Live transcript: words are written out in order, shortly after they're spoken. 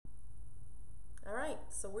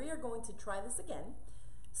So we are going to try this again.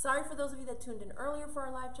 Sorry for those of you that tuned in earlier for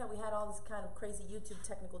our live chat. We had all these kind of crazy YouTube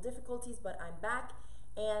technical difficulties, but I'm back.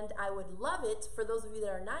 And I would love it for those of you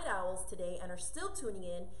that are night owls today and are still tuning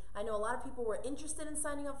in. I know a lot of people were interested in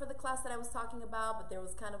signing up for the class that I was talking about, but there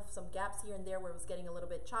was kind of some gaps here and there where it was getting a little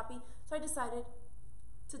bit choppy. So I decided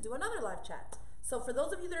to do another live chat. So for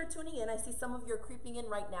those of you that are tuning in, I see some of you are creeping in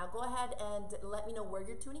right now. Go ahead and let me know where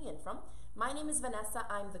you're tuning in from. My name is Vanessa.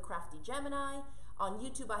 I'm the Crafty Gemini. On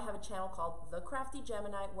YouTube, I have a channel called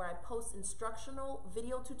TheCraftyGemini where I post instructional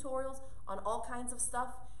video tutorials on all kinds of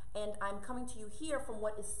stuff. And I'm coming to you here from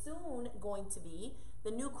what is soon going to be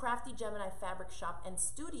the new Crafty Gemini fabric shop and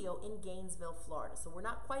studio in Gainesville, Florida. So we're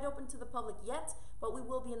not quite open to the public yet, but we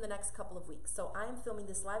will be in the next couple of weeks. So I am filming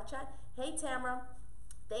this live chat. Hey, Tamara.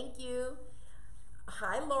 Thank you.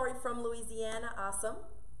 Hi, Lori from Louisiana. Awesome.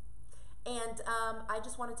 And I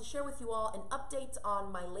just wanted to share with you all an update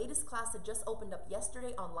on my latest class that just opened up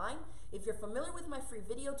yesterday online. If you're familiar with my free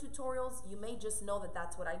video tutorials, you may just know that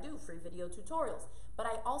that's what I do, free video tutorials. But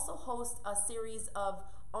I also host a series of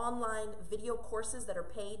online video courses that are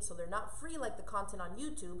paid, so they're not free like the content on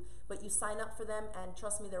YouTube, but you sign up for them, and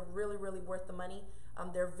trust me, they're really, really worth the money.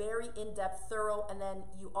 They're very in-depth, thorough, and then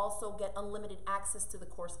you also get unlimited access to the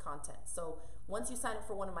course content. So once you sign up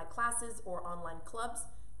for one of my classes or online clubs,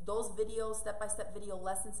 those videos, step-by-step video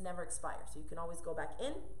lessons never expire, so you can always go back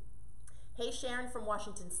in. Hey, Sharon from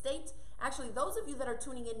Washington State. Actually, those of you that are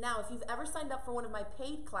tuning in now, if you've ever signed up for one of my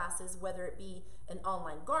paid classes, whether it be an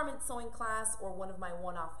online garment sewing class or one of my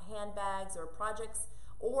one-off handbags or projects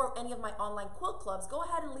or any of my online quilt clubs, go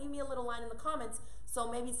ahead and leave me a little line in the comments.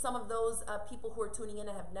 So maybe some of those people who are tuning in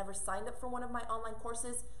and have never signed up for one of my online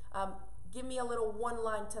courses, give me a little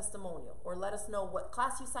one-line testimonial or let us know what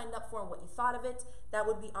class you signed up for and what you thought of it. That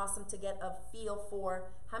would be awesome to get a feel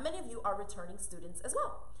for how many of you are returning students as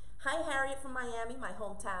well. Hi, Harriet from Miami, my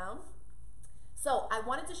hometown. So I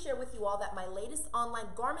wanted to share with you all that my latest online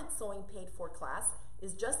garment sewing paid for class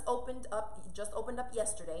is just opened up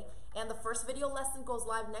yesterday, and the first video lesson goes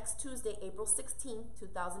live next Tuesday, April 16,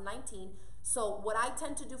 2019. So what I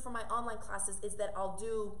tend to do for my online classes is that I'll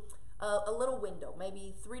do a little window,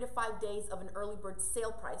 maybe 3 to 5 days of an early bird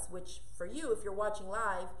sale price, which for you, if you're watching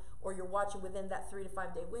live or you're watching within that 3 to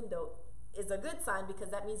 5 day window, is a good sign because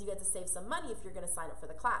that means you get to save some money if you're going to sign up for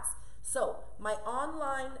the class. So my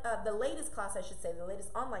online, the latest class, I should say, the latest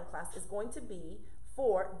online class is going to be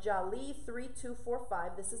for Jali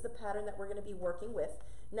 3245. This is the pattern that we're going to be working with.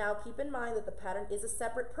 Now keep in mind that the pattern is a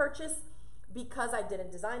separate purchase because I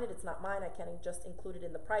didn't design it. It's not mine. I can't just include it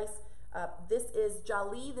in the price. This is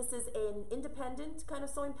Jali. This is an independent kind of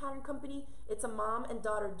sewing pattern company. It's a mom and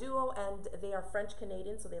daughter duo, and they are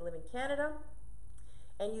French-Canadian, so they live in Canada.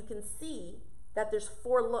 And you can see that there's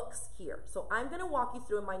 4 looks here. So I'm going to walk you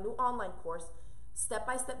through in my new online course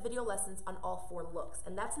step-by-step video lessons on all 4 looks.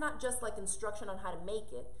 And that's not just like instruction on how to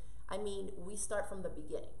make it. I mean, we start from the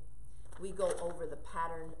beginning. We go over the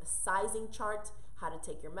pattern sizing chart, how to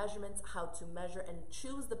take your measurements, how to measure and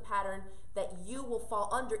choose the pattern that you will fall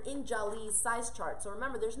under in Jali's size chart. So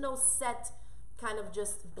remember, there's no set kind of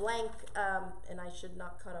just blank, and I should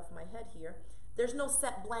not cut off my head here. There's no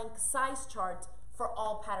set blank size chart for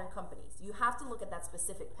all pattern companies. You have to look at that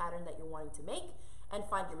specific pattern that you're wanting to make and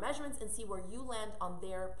find your measurements and see where you land on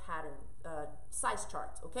their pattern size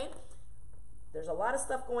chart, okay? There's a lot of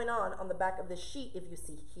stuff going on the back of this sheet if you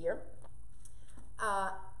see here.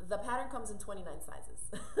 The pattern comes in 29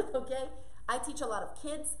 sizes, okay? I teach a lot of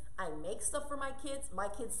kids. I make stuff for my kids. My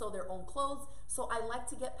kids sew their own clothes. So I like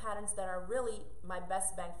to get patterns that are really my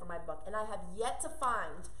best bang for my buck. And I have yet to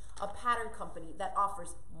find a pattern company that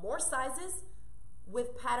offers more sizes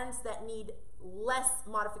with patterns that need less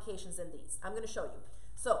modifications than these. I'm going to show you.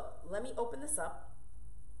 So let me open this up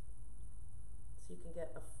so you can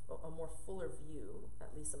get a more fuller view,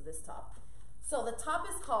 at least of this top. So the top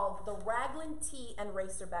is called the Raglan Tee and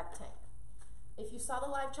Racerback Tank. If you saw the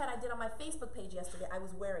live chat I did on my Facebook page yesterday, I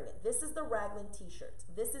was wearing it. This is the Raglan t-shirt.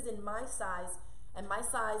 This is in my size, and my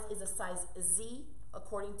size is a size Z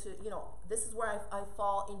according to, you know, this is where I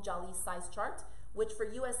fall in Jali's size chart, which for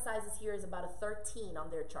US sizes here is about a 13 on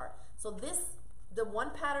their chart. So this, the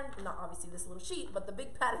one pattern, not obviously this little sheet, but the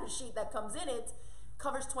big pattern sheet that comes in it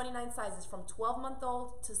covers 29 sizes from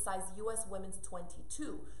 12-month-old to size US women's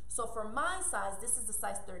 22. So for my size, this is the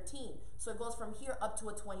size 13. So it goes from here up to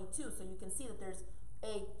a 22. So you can see that there's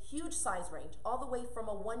a huge size range all the way from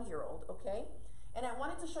a 1-year-old, okay? And I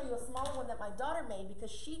wanted to show you a smaller one that my daughter made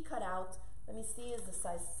because she cut out, let me see, is the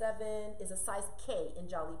size 7, is a size K in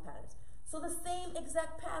Jali patterns. So the same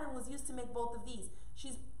exact pattern was used to make both of these.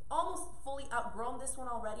 She's almost fully outgrown this one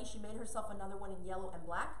already. She made herself another one in yellow and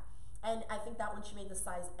black. And I think that one she made the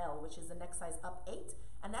size L, which is the next size up 8.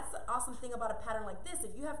 And that's the awesome thing about a pattern like this.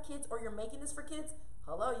 If you have kids or you're making this for kids,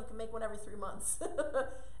 hello, you can make one every 3 months.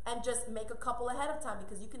 And just make a couple ahead of time,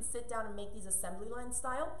 because you can sit down and make these assembly line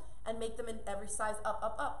style and make them in every size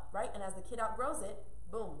up, right? And as the kid outgrows it,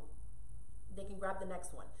 boom, they can grab the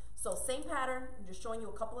next one. So same pattern, I'm just showing you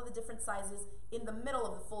a couple of the different sizes in the middle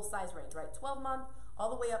of the full size range, right? 12 month all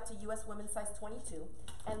the way up to US women's size 22.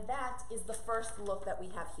 And that is the first look that we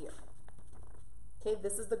have here. Okay,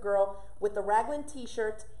 this is the girl with the Raglan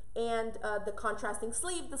t-shirt and the contrasting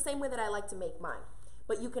sleeve, the same way that I like to make mine.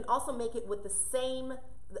 But you can also make it with the same,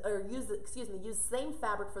 or use same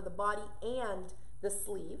fabric for the body and the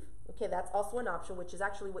sleeve. Okay, that's also an option, which is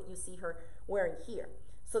actually what you see her wearing here.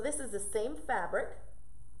 So this is the same fabric.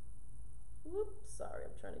 Whoops, sorry,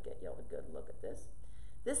 I'm trying to get y'all a good look at this.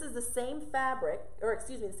 This is the same fabric, or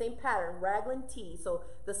excuse me, the same pattern, Raglan tee. So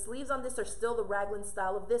the sleeves on this are still the Raglan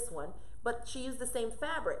style of this one, but she used the same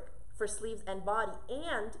fabric for sleeves and body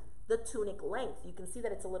and the tunic length. You can see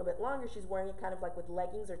that it's a little bit longer. She's wearing it kind of like with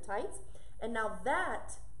leggings or tights. And now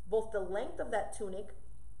that, both the length of that tunic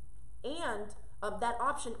and that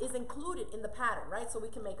option is included in the pattern, right? So we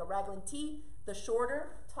can make a Raglan tee, the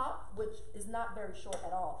shorter top, which is not very short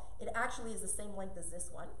at all. It actually is the same length as this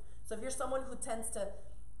one. So if you're someone who tends to,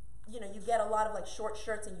 you know, you get a lot of like short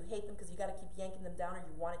shirts and you hate them because you got to keep yanking them down, or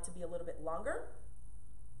you want it to be a little bit longer,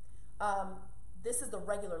 this is the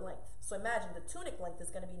regular length. So imagine the tunic length is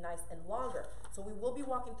going to be nice and longer. So we will be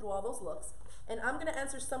walking through all those looks. And I'm going to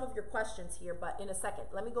answer some of your questions here, but in a second.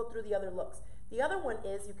 Let me go through the other looks. The other one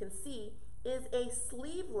is, you can see, is a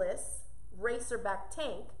sleeveless Racerback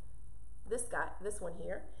tank. This guy, this one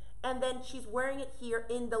here. And then she's wearing it here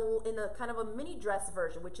in a kind of a mini dress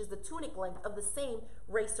version, which is the tunic length of the same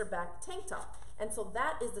Racerback tank top. And so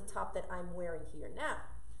that is the top that I'm wearing here now.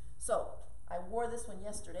 So I wore this one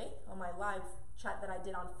yesterday on my live chat that I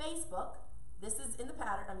did on Facebook. This is in the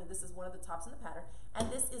pattern. I mean, this is one of the tops in the pattern.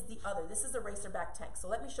 And this is the other. This is a Racerback tank. So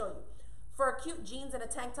let me show you. For a cute jeans and a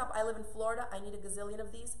tank top, I live in Florida. I need a gazillion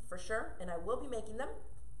of these for sure, and I will be making them.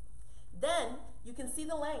 Then you can see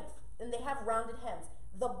the length, and they have rounded hems.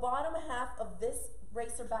 The bottom half of this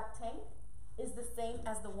Racerback tank is the same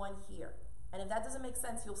as the one here. And if that doesn't make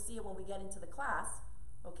sense, you'll see it when we get into the class,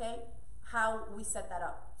 okay, how we set that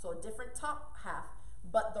up. So a different top half,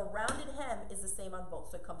 but the rounded hem is the same on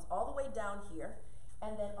both. So it comes all the way down here.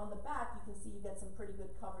 And then on the back, you can see you get some pretty good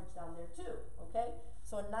coverage down there too, okay?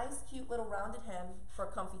 So a nice, cute little rounded hem for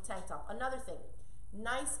a comfy tank top. Another thing,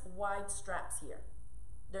 nice wide straps here.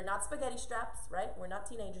 They're not spaghetti straps, right? We're not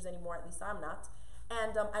teenagers anymore, at least I'm not.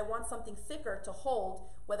 And I want something thicker to hold,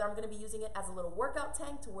 whether I'm gonna be using it as a little workout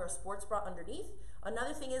tank to wear a sports bra underneath.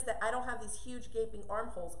 Another thing is that I don't have these huge gaping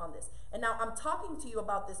armholes on this. And now I'm talking to you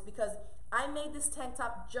about this because I made this tank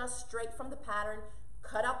top just straight from the pattern,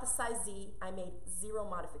 cut out the size Z. I made 0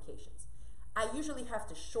 modifications. I usually have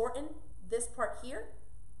to shorten this part here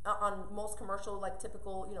on most commercial, like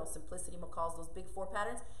typical, you know, Simplicity, McCall's, those big 4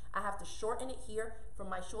 patterns. I have to shorten it here. From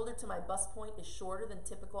my shoulder to my bust point is shorter than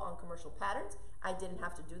typical on commercial patterns. I didn't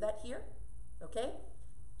have to do that here, okay?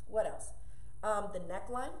 What else? The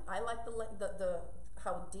neckline, I like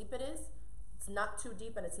how deep it is. It's not too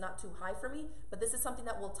deep and it's not too high for me, but this is something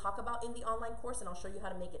that we'll talk about in the online course, and I'll show you how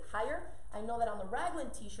to make it higher. I know that on the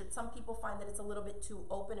Raglan t-shirt, some people find that it's a little bit too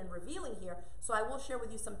open and revealing here, so I will share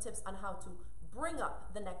with you some tips on how to bring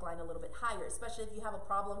up the neckline a little bit higher, especially if you have a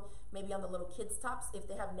problem maybe on the little kids tops. If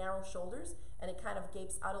they have narrow shoulders and it kind of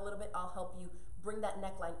gapes out a little bit, I'll help you bring that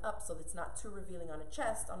neckline up so that it's not too revealing on a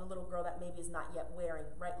chest on a little girl that maybe is not yet wearing,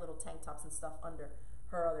 right, little tank tops and stuff under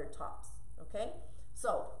her other tops, okay?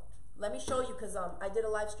 So let me show you, because I did a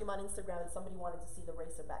live stream on Instagram and somebody wanted to see the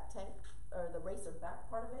Racerback tank, or the Racerback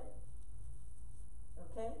part of it.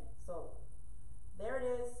 Okay, so there it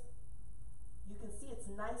is. You can see it's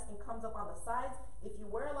nice and comes up on the sides. If you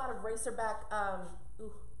wear a lot of Racerback,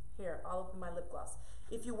 here, I'll open my lip gloss.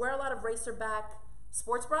 If you wear a lot of Racerback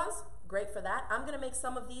sports bras, great for that. I'm gonna make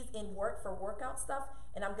some of these in for workout stuff,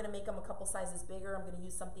 and I'm gonna make them a couple sizes bigger. I'm gonna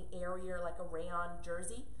use something airier, like a rayon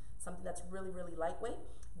jersey, something that's really, really lightweight.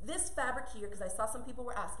 This fabric here, because I saw some people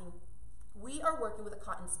were asking, we are working with a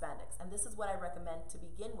cotton spandex, and this is what I recommend to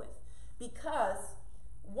begin with, because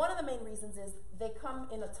one of the main reasons is they come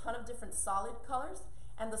in a ton of different solid colors,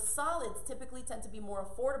 and the solids typically tend to be more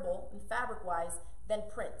affordable in fabric-wise than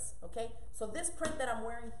prints, okay? So this print that I'm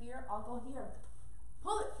wearing here, I'll go here,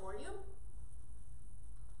 pull it for you.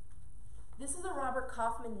 This is a Robert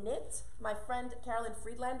Kaufman knit. My friend Carolyn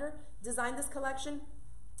Friedlander designed this collection,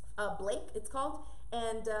 Blake it's called,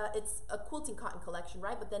 and it's a quilting cotton collection,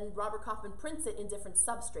 right? But then Robert Kaufman prints it in different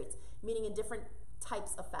substrates, meaning in different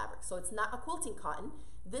types of fabric. So it's not a quilting cotton.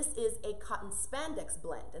 This is a cotton spandex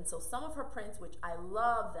blend. And so some of her prints, which I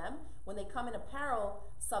love them, when they come in apparel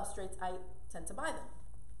substrates, I tend to buy them.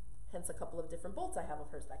 Hence a couple of different bolts I have of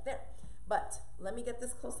hers back there. But let me get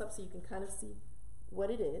this close up so you can kind of see what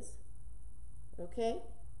it is. Okay,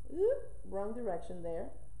 oop, wrong direction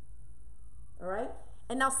there. All right,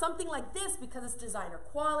 and now something like this, because it's designer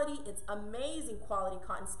quality, it's amazing quality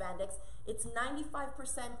cotton spandex. It's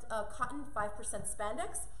 95% cotton, 5%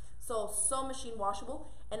 spandex. So machine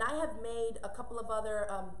washable. And I have made a couple of other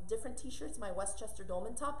different t-shirts, my Westchester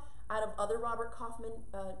Dolman top, out of other Robert Kaufman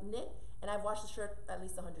knit. And I've washed the shirt at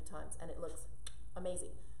least 100 times and it looks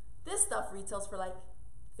amazing. This stuff retails for like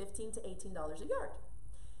 $15 to $18 a yard.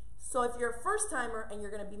 So if you're a first timer and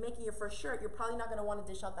you're gonna be making your first shirt, you're probably not gonna wanna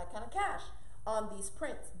dish out that kind of cash on these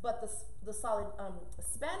prints. But the solid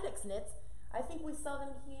spandex knits, I think we sell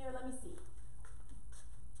them here, let me see.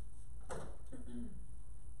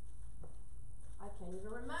 I can't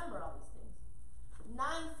even remember all these things.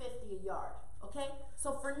 $9.50 a yard, okay?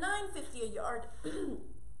 So for $9.50 a yard,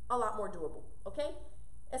 a lot more doable, okay?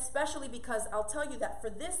 Especially because I'll tell you that for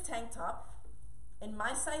this tank top, in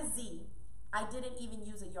my size Z, I didn't even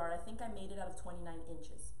use a yard. I think I made it out of 29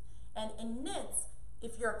 inches. And in knits,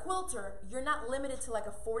 if you're a quilter, you're not limited to like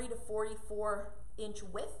a 40 to 44 inch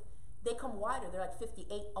width. They come wider. They're like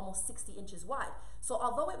 58, almost 60 inches wide. So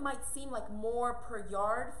although it might seem like more per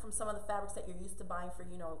yard from some of the fabrics that you're used to buying for,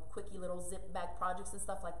 you know, quickie little zip bag projects and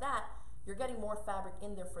stuff like that, you're getting more fabric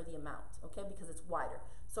in there for the amount, okay, because it's wider.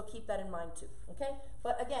 So keep that in mind too, okay?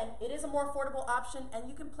 But again, it is a more affordable option and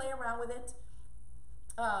you can play around with it,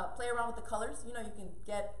 play around with the colors. You know, you can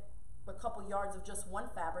get a couple yards of just one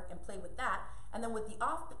fabric and play with that. And then with the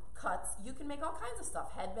offcuts, you can make all kinds of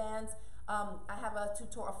stuff, headbands. I have a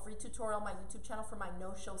free tutorial on my YouTube channel for my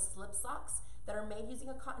no-show slip socks that are made using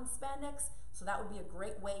a cotton spandex. So that would be a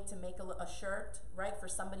great way to make a shirt, right, for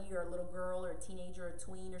somebody or a little girl or a teenager or a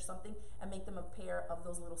tween or something, and make them a pair of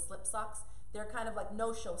those little slip socks. They're kind of like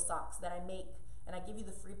no-show socks that I make, and I give you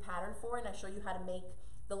the free pattern for it, and I show you how to make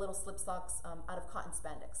the little slip socks out of cotton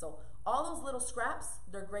spandex. So all those little scraps,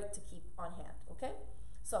 they're great to keep on hand, okay?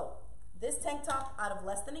 So this tank top out of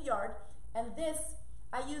less than a yard, and this,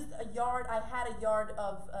 I used a yard, I had a yard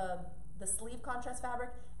of the sleeve contrast fabric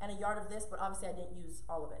and a yard of this, but obviously I didn't use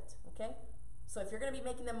all of it, okay? So if you're gonna be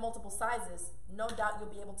making them multiple sizes, no doubt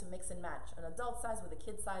you'll be able to mix and match an adult size with a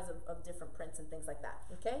kid size of different prints and things like that,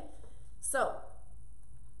 okay? So,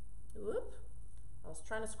 whoop, I was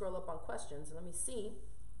trying to scroll up on questions. Let me see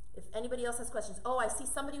if anybody else has questions. Oh, I see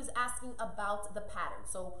somebody was asking about the pattern.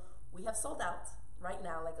 So we have sold out right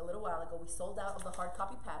now, like a little while ago. We sold out of the hard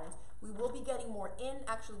copy patterns. We will be getting more in.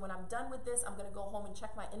 Actually, when I'm done with this, I'm gonna go home and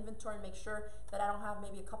check my inventory and make sure that I don't have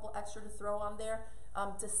maybe a couple extra to throw on there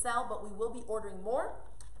to sell, but we will be ordering more.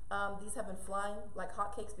 These have been flying like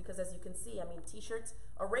hotcakes because as you can see, I mean, t-shirts,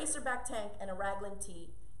 a Racerback tank and a Raglan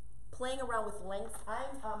tee, playing around with lengths.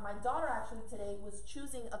 My daughter actually today was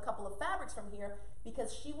choosing a couple of fabrics from here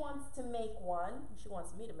because she wants to make one. She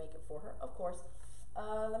wants me to make it for her, of course.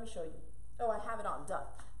 Let me show you. Oh, I have it on, duh.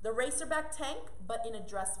 The Racerback tank, but in a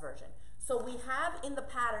dress version. So we have in the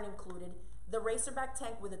pattern included the Racerback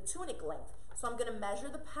tank with a tunic length. So I'm gonna measure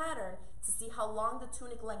the pattern to see how long the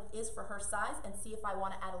tunic length is for her size and see if I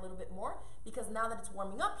wanna add a little bit more, because now that it's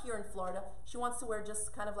warming up here in Florida, she wants to wear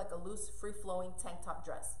just kind of like a loose, free-flowing tank top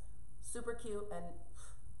dress. Super cute, and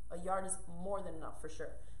a yard is more than enough for sure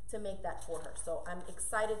to make that for her. So I'm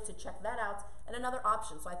excited to check that out. And another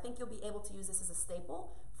option, so I think you'll be able to use this as a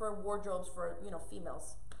staple for wardrobes for, you know,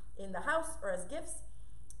 females in the house or as gifts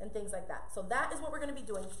and things like that. So that is what we're gonna be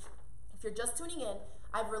doing. If you're just tuning in,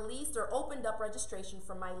 I've released or opened up registration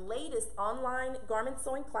for my latest online garment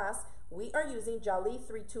sewing class. We are using Jali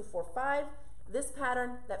 3245, this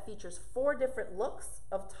pattern that features 4 different looks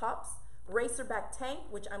of tops, Racerback tank,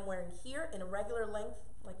 which I'm wearing here in a regular length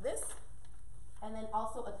like this, and then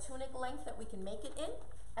also a tunic length that we can make it in,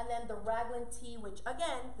 and then the Raglan tee, which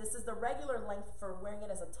again, this is the regular length for wearing it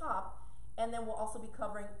as a top, and then we'll also be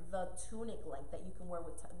covering the tunic length that you can wear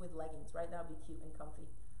with leggings, right? That would be cute and comfy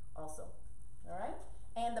also, all right?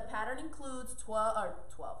 And the pattern includes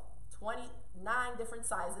 29 different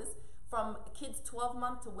sizes, from kids 12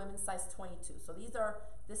 month to women's size 22. So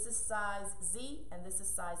this is size Z and this is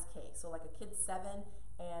size K. So like a kid's 7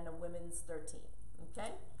 and a women's 13,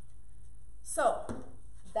 okay? So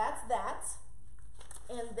that's that.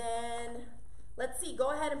 And then let's see,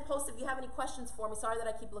 go ahead and post if you have any questions for me. Sorry that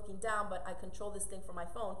I keep looking down, but I control this thing from my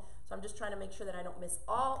phone. So I'm just trying to make sure that I don't miss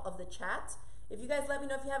all of the chat. If you guys let me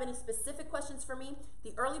know if you have any specific questions for me.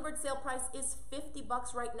 The early bird sale price is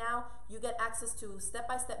 $50 right now. You get access to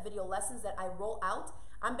step-by-step video lessons that I roll out.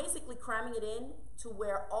 I'm basically cramming it in to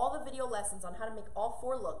where all the video lessons on how to make all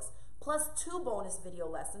 4 looks, plus 2 bonus video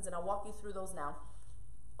lessons, and I'll walk you through those now.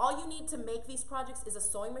 All you need to make these projects is a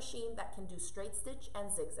sewing machine that can do straight stitch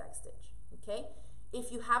and zigzag stitch, okay?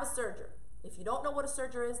 If you have a serger, if you don't know what a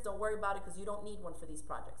serger is, don't worry about it because you don't need one for these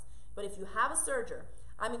projects. But if you have a serger,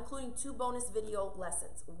 I'm including 2 bonus video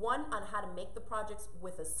lessons. 1 on how to make the projects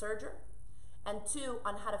with a serger, and 2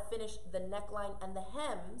 on how to finish the neckline and the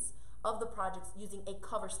hems of the projects using a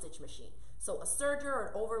cover stitch machine. So a serger or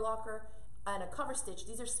an overlocker and a cover stitch,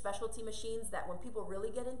 these are specialty machines that when people really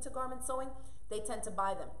get into garment sewing, they tend to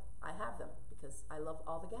buy them. I have them because I love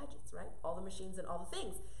all the gadgets, right? All the machines and all the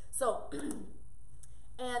things. So,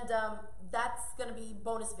 that's gonna be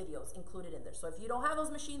bonus videos included in there. So if you don't have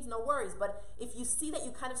those machines, no worries. But if you see that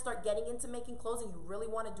you kind of start getting into making clothes and you really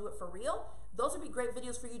wanna do it for real, those would be great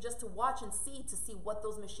videos for you just to watch and see, to see what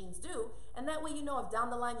those machines do. And that way you know if down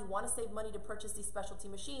the line you wanna save money to purchase these specialty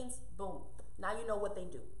machines, boom, now you know what they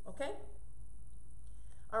do, okay?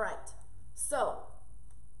 All right, so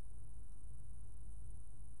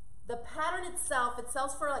the pattern itself, it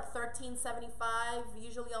sells for like $13.75,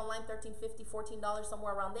 usually online $13.50, $14,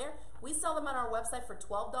 somewhere around there. We sell them on our website for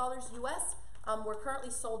 $12 US. We're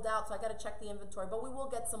currently sold out, so I gotta check the inventory, but we will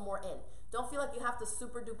get some more in. Don't feel like you have to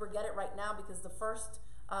super duper get it right now because the first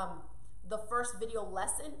video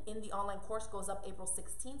lesson in the online course goes up April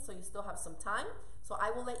 16th, so you still have some time. So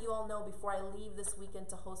I will let you all know before I leave this weekend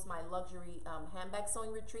to host my luxury handbag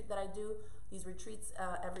sewing retreat that I do. These retreats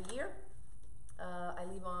every year. I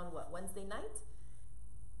leave on, what, Wednesday night?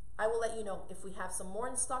 I will let you know if we have some more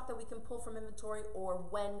in stock that we can pull from inventory or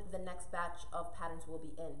when the next batch of patterns will be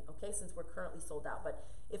in, okay, since we're currently sold out. But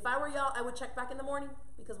if I were y'all, I would check back in the morning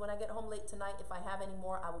because when I get home late tonight, if I have any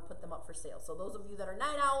more, I will put them up for sale. So those of you that are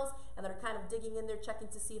night owls and that are kind of digging in there, checking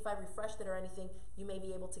to see if I refreshed it or anything, you may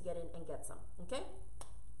be able to get in and get some, okay?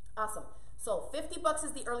 Awesome. So $50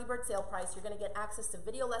 is the early bird sale price. You're gonna get access to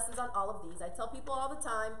video lessons on all of these. I tell people all the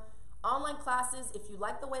time, online classes, if you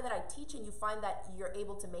like the way that I teach and you find that you're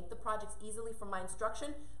able to make the projects easily from my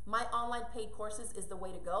instruction, my online paid courses is the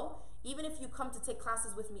way to go. Even if you come to take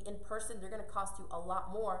classes with me in person, they're gonna cost you a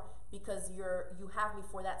lot more because you have me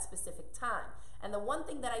for that specific time. And the one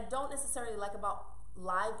thing that I don't necessarily like about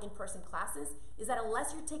live in-person classes is that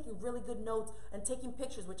unless you're taking really good notes and taking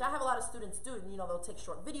pictures, which I have a lot of students do, you know, they'll take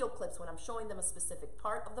short video clips when I'm showing them a specific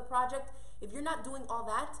part of the project. If you're not doing all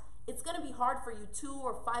that, it's gonna be hard for you 2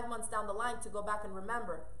 or 5 months down the line to go back and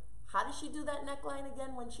remember, how did she do that neckline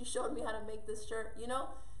again when she showed me how to make this shirt, you know?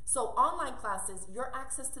 So online classes, your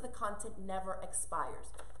access to the content never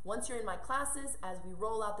expires. Once you're in my classes, as we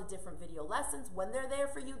roll out the different video lessons, when they're there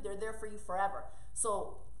for you forever.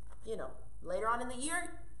 So, you know, later on in the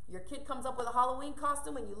year, your kid comes up with a Halloween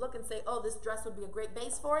costume and you look and say, oh, this dress would be a great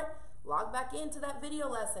base for it. Log back into that video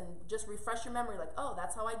lesson, just refresh your memory like, oh,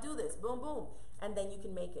 that's how I do this, boom, boom. And then you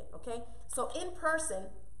can make it, okay? So in person,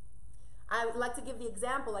 I would like to give the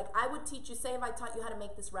example, like I would teach you, say if I taught you how to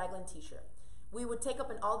make this Raglan t-shirt. We would take up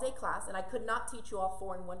an all-day class, and I could not teach you all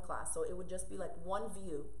 4 in one class, so it would just be like one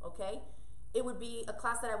view, okay? It would be a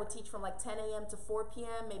class that I would teach from like 10 a.m. to 4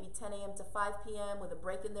 p.m., maybe 10 a.m. to 5 p.m. with a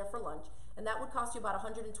break in there for lunch, and that would cost you about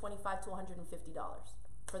 $125 to $150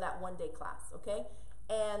 for that one-day class, okay?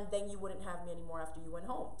 And then you wouldn't have me anymore after you went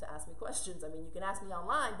home to ask me questions. I mean, you can ask me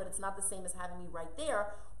online, but it's not the same as having me right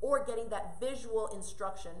there or getting that visual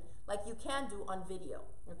instruction like you can do on video,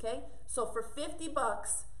 okay? So for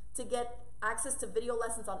 $50 to get access to video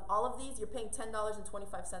lessons on all of these, you're paying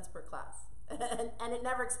 $10.25 per class. and it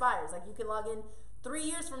never expires. Like you can log in 3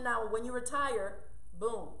 years from now when you retire,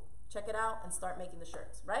 boom, check it out and start making the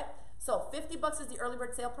shirts, right? So $50 is the early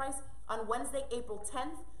bird sale price. On Wednesday, April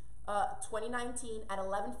 10th, 2019 at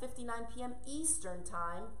 11:59 p.m. Eastern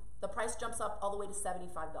time, the price jumps up all the way to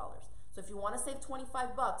 $75. So if you want to save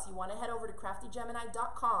 $25, you want to head over to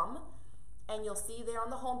CraftyGemini.com and you'll see there on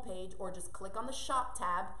the homepage, or just click on the shop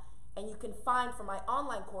tab, and you can find for my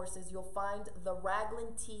online courses, you'll find the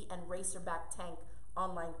Raglan Tee and Racerback Tank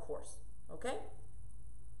online course, okay?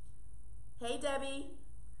 Hey Debbie.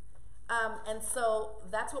 And so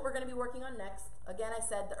that's what we're going to be working on next. Again, I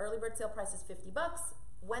said the early bird sale price is $50.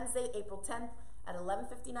 Wednesday, April 10th at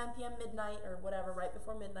 11:59 p.m. midnight or whatever, right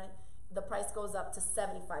before midnight, the price goes up to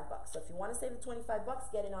 $75. So if you want to save the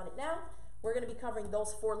 $25, get in on it now. We're going to be covering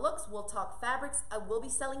those 4 looks. We'll talk fabrics. I will be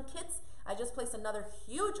selling kits. I just placed another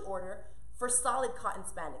huge order for solid cotton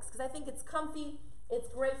spandex because I think it's comfy, It's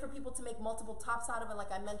great for people to make multiple tops out of it,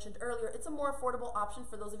 like I mentioned earlier. It's a more affordable option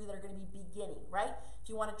for those of you that are going to be beginning, right? If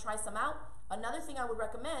you want to try some out. Another thing I would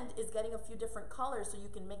recommend is getting a few different colors so you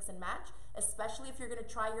can mix and match, especially if you're going to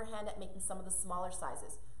try your hand at making some of the smaller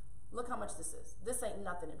sizes. Look how much this is. This ain't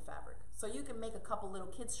nothing in fabric. So you can make a couple little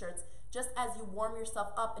kids shirts just as you warm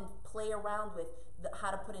yourself up and play around with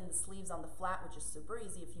how to put in the sleeves on the flat, which is super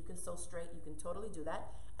easy. If you can sew straight, you can totally do that.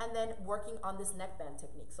 And then working on this neckband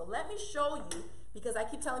technique. So let me show you, because I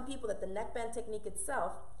keep telling people that the neckband technique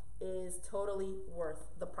itself is totally worth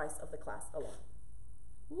the price of the class alone.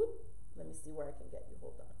 Whoop. Let me see where I can get you.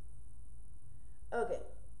 Hold on. Okay.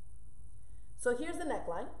 So here's the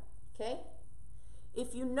neckline, okay?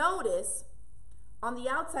 If you notice, on the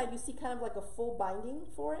outside, you see kind of like a full binding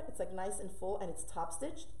for it. It's like nice and full, and it's top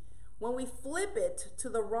stitched. When we flip it to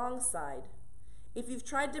the wrong side, if you've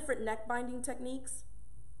tried different neck binding techniques,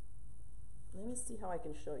 let me see how I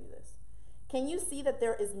can show you this. Can you see that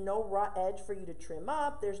there is no raw edge for you to trim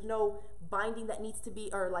up? There's no binding that needs to be,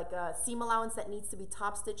 or like a seam allowance that needs to be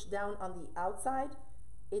top stitched down on the outside.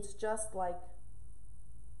 It's just like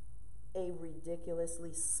a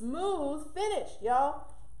ridiculously smooth finish, y'all.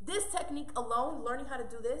 This technique alone, learning how to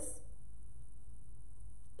do this,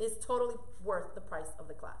 is totally worth the price of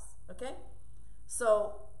the class, okay?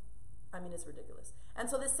 So, I mean, it's ridiculous. And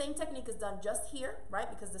so this same technique is done just here, right?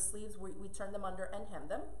 Because the sleeves, we turn them under and hem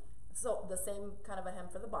them. So the same kind of a hem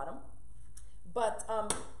for the bottom. But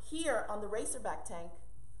here on the Racerback tank,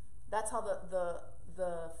 that's how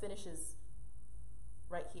the finish is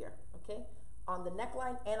right here, okay? On the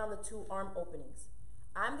neckline and on the two arm openings.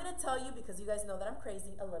 I'm gonna tell you, because you guys know that I'm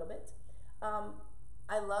crazy a little bit.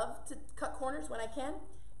 I love to cut corners when I can,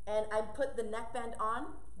 and I put the neckband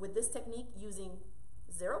on with this technique using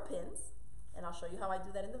 0 pins. And I'll show you how I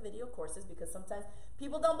do that in the video courses, because sometimes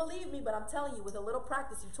people don't believe me, but I'm telling you, with a little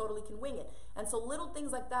practice, you totally can wing it. And so little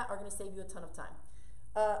things like that are gonna save you a ton of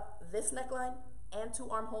time. This neckline and 2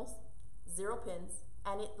 armholes, 0 pins,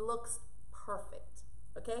 and it looks perfect,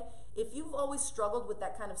 okay? If you've always struggled with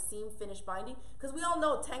that kind of seam finish binding, because we all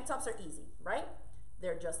know tank tops are easy, right?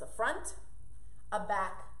 They're just a front, a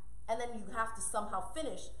back, and then you have to somehow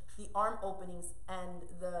finish the arm openings and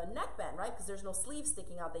the neckband, right? Because there's no sleeve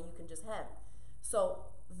sticking out that you can just hem. So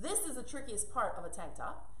this is the trickiest part of a tank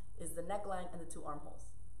top, is the neckline and the 2 armholes.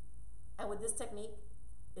 And with this technique,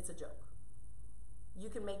 it's a joke. You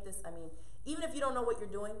can make this, I mean, even if you don't know what you're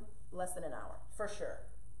doing, less than an hour, for sure.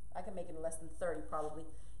 I can make it in less than 30 probably,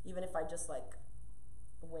 even if I just like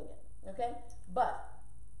wing it, okay? But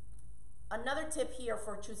another tip here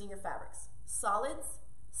for choosing your fabrics. Solids,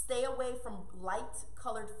 stay away from light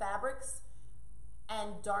colored fabrics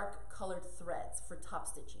and dark colored threads for top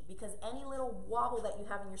stitching, because any little wobble that you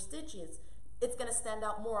have in your stitches, it's gonna stand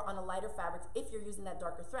out more on a lighter fabric if you're using that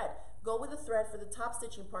darker thread. Go with a thread for the top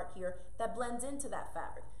stitching part here that blends into that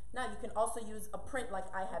fabric. Now you can also use a print like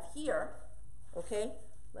I have here, okay?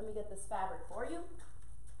 Let me get this fabric for you.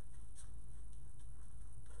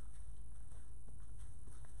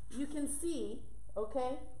 You can see,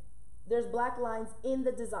 okay, there's black lines in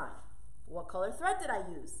the design. What color thread did I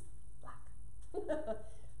use? Black.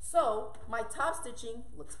 So my top stitching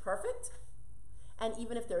looks perfect. And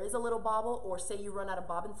even if there is a little bobble, or say you run out of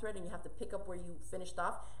bobbin thread and you have to pick up where you finished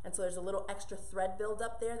off, and so there's a little extra thread build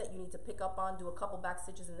up there that you need to pick up on, do a couple back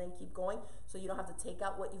stitches and then keep going, so you don't have to take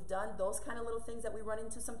out what you've done. Those kind of little things that we run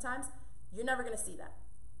into sometimes, you're never gonna see that,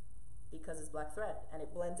 because it's black thread and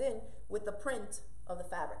it blends in with the print of the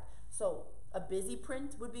fabric. So a busy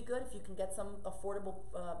print would be good if you can get some affordable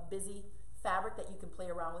busy fabric that you can play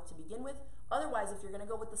around with to begin with. Otherwise, if you're gonna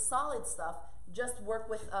go with the solid stuff, just work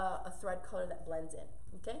with a thread color that blends in,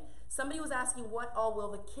 okay? Somebody was asking, what all will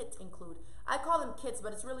the kit include? I call them kits,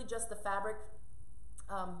 but it's really just the fabric.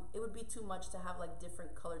 It would be too much to have like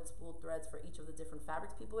different colored spool threads for each of the different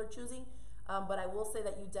fabrics people are choosing. But I will say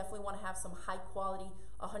that you definitely want to have some high quality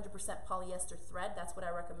 100% polyester thread. That's what I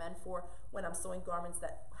recommend for when I'm sewing garments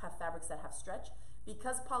that have fabrics that have stretch.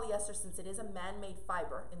 Because polyester, since it is a man-made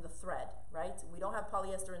fiber in the thread, right? We don't have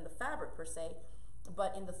polyester in the fabric per se,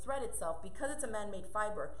 but in the thread itself, because it's a man-made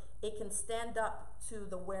fiber, it can stand up to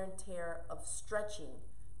the wear and tear of stretching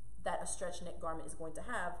that a stretch knit garment is going to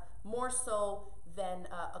have, more so than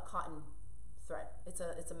a cotton thread. It's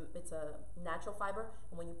a natural fiber,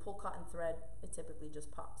 and when you pull cotton thread, it typically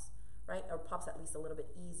just pops, right? Or pops at least a little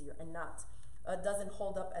bit easier, and doesn't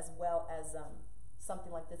hold up as well as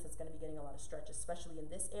something like this that's going to be getting a lot of stretch, especially in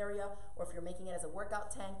this area, or if you're making it as a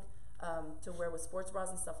workout tank to wear with sports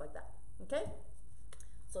bras and stuff like that, okay?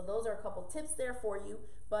 So those are a couple tips there for you.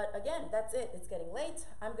 But again, that's it. It's getting late.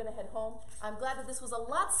 I'm going to head home. I'm glad that this was a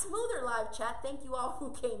lot smoother live chat. Thank you all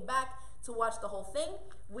who came back to watch the whole thing.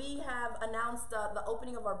 We have announced the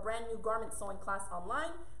opening of our brand new garment sewing class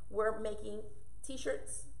online. We're making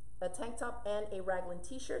t-shirts, a tank top and a Raglan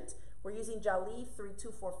t-shirt. We're using Jali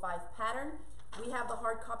 3245 pattern. We have the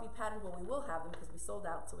hard copy pattern, but we will have them because we sold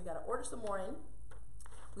out, so we got to order some more in.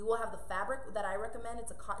 We will have the fabric that I recommend.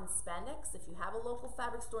 It's a cotton spandex. If you have a local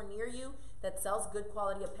fabric store near you that sells good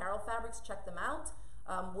quality apparel fabrics, check them out.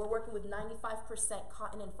 We're working with 95%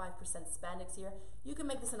 cotton and 5% spandex here. You can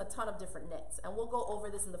make this in a ton of different knits, and we'll go over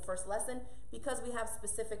this in the first lesson because we have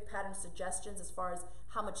specific pattern suggestions as far as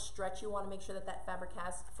how much stretch you want to make sure that that fabric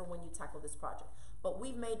has for when you tackle this project. But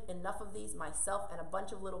we've made enough of these, myself and a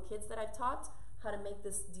bunch of little kids that I've taught how to make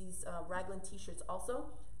these Raglan t-shirts also,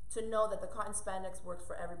 to know that the cotton spandex works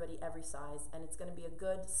for everybody, every size, and it's going to be a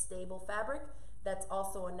good, stable fabric that's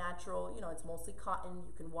also a natural, you know, it's mostly cotton.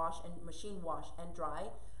 You can wash and machine wash and dry,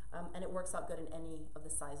 and it works out good in any of the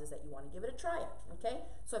sizes that you want to give it a try at, okay?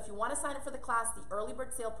 So if you want to sign up for the class, the early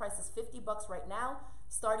bird sale price is $50 right now.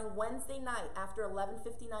 Starting Wednesday night after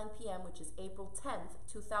 11:59 p.m., which is April 10th,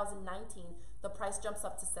 2019, the price jumps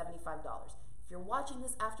up to $75. If you're watching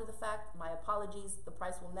this after the fact, my apologies. The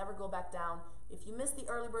price will never go back down. If you missed the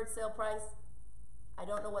early bird sale price, I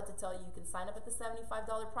don't know what to tell you. You can sign up at the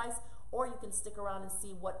 $75 price, or you can stick around and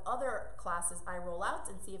see what other classes I roll out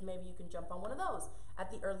and see if maybe you can jump on one of those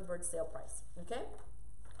at the early bird sale price, okay?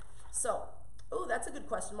 So, oh, that's a good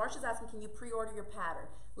question. Marsha's asking, can you pre-order your pattern?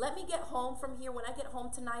 Let me get home from here. When I get home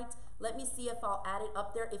tonight, let me see if I'll add it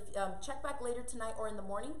up there. If check back later tonight or in the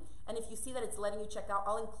morning, and if you see that it's letting you check out,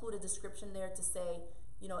 I'll include a description there to say,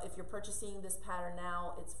 you know, if you're purchasing this pattern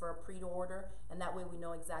now, it's for a pre-order, and that way we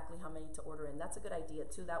know exactly how many to order in. That's a good idea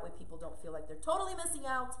too. That way people don't feel like they're totally missing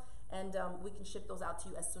out, and we can ship those out to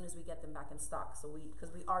you as soon as we get them back in stock. So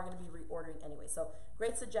because we are going to be reordering anyway. So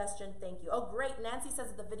great suggestion. Thank you. Oh, great. Nancy says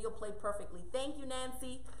that the video played perfectly. Thank you,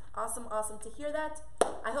 Nancy. Awesome, awesome to hear that.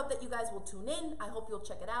 I hope that you guys will tune in. I hope you'll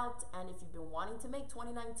check it out. And if you've been wanting to make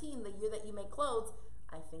 2019 the year that you make clothes,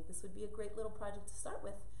 I think this would be a great little project to start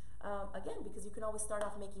with. Again, because you can always start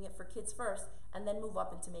off making it for kids first and then move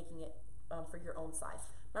up into making it for your own size.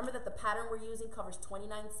 Remember that the pattern we're using covers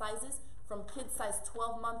 29 sizes, from kids size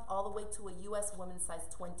 12 month all the way to a US women's size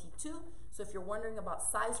 22. So if you're wondering about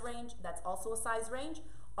size range, that's also a size range.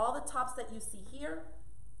 All the tops that you see here,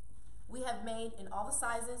 we have made in all the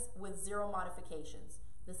sizes with 0 modifications.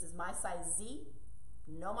 This is my size Z,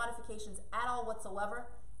 no modifications at all whatsoever.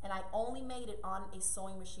 And I only made it on a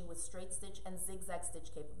sewing machine with straight stitch and zigzag stitch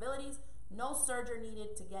capabilities. No serger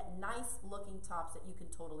needed to get nice looking tops that you can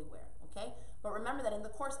totally wear, okay? But remember that in the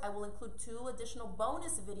course, I will include 2 additional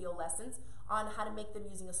bonus video lessons on how to make them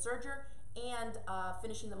using a serger and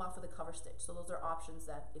finishing them off with a cover stitch. So those are options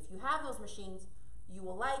that if you have those machines, you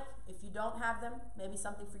will like. If you don't have them, maybe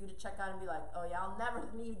something for you to check out and be like, oh yeah, I'll never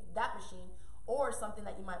need that machine. Or something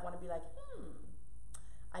that you might want to be like,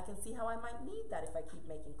 I can see how I might need that if I keep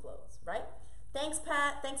making clothes, right? Thanks,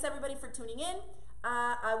 Pat. Thanks, everybody, for tuning in.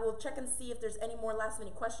 I will check and see if there's any more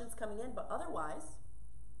last-minute questions coming in, but otherwise,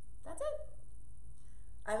 that's it.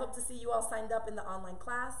 I hope to see you all signed up in the online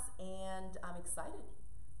class, and I'm excited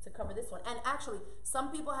to cover this one. And actually, some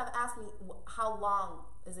people have asked me, how long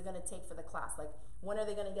is it going to take for the class? Like, when are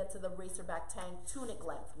they going to get to the Racerback tank tunic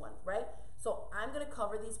length one, right? So I'm going to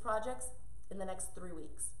cover these projects in the next 3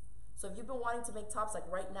 weeks. So if you've been wanting to make tops like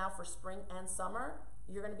right now for spring and summer,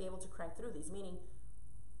 you're going to be able to crank through these, meaning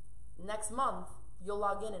next month you'll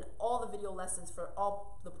log in and all the video lessons for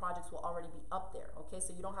all the projects will already be up there, okay?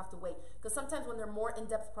 So you don't have to wait, because sometimes when they're more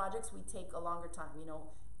in-depth projects, we take a longer time, you know,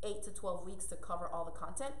 8 to 12 weeks to cover all the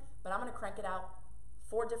content, but I'm going to crank it out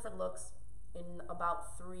 4 different looks in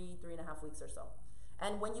about 3.5 weeks or so.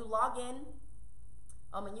 And when you log in,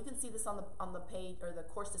 and you can see this on the page or the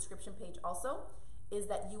course description page also, is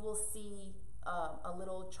that you will see a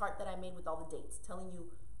little chart that I made with all the dates, telling you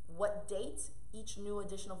what date each new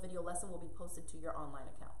additional video lesson will be posted to your online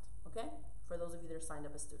account, okay? For those of you that are signed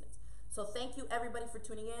up as students. So thank you, everybody, for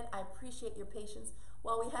tuning in. I appreciate your patience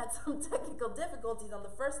while we had some technical difficulties on the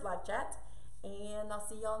first live chat, and I'll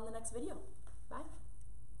see y'all in the next video.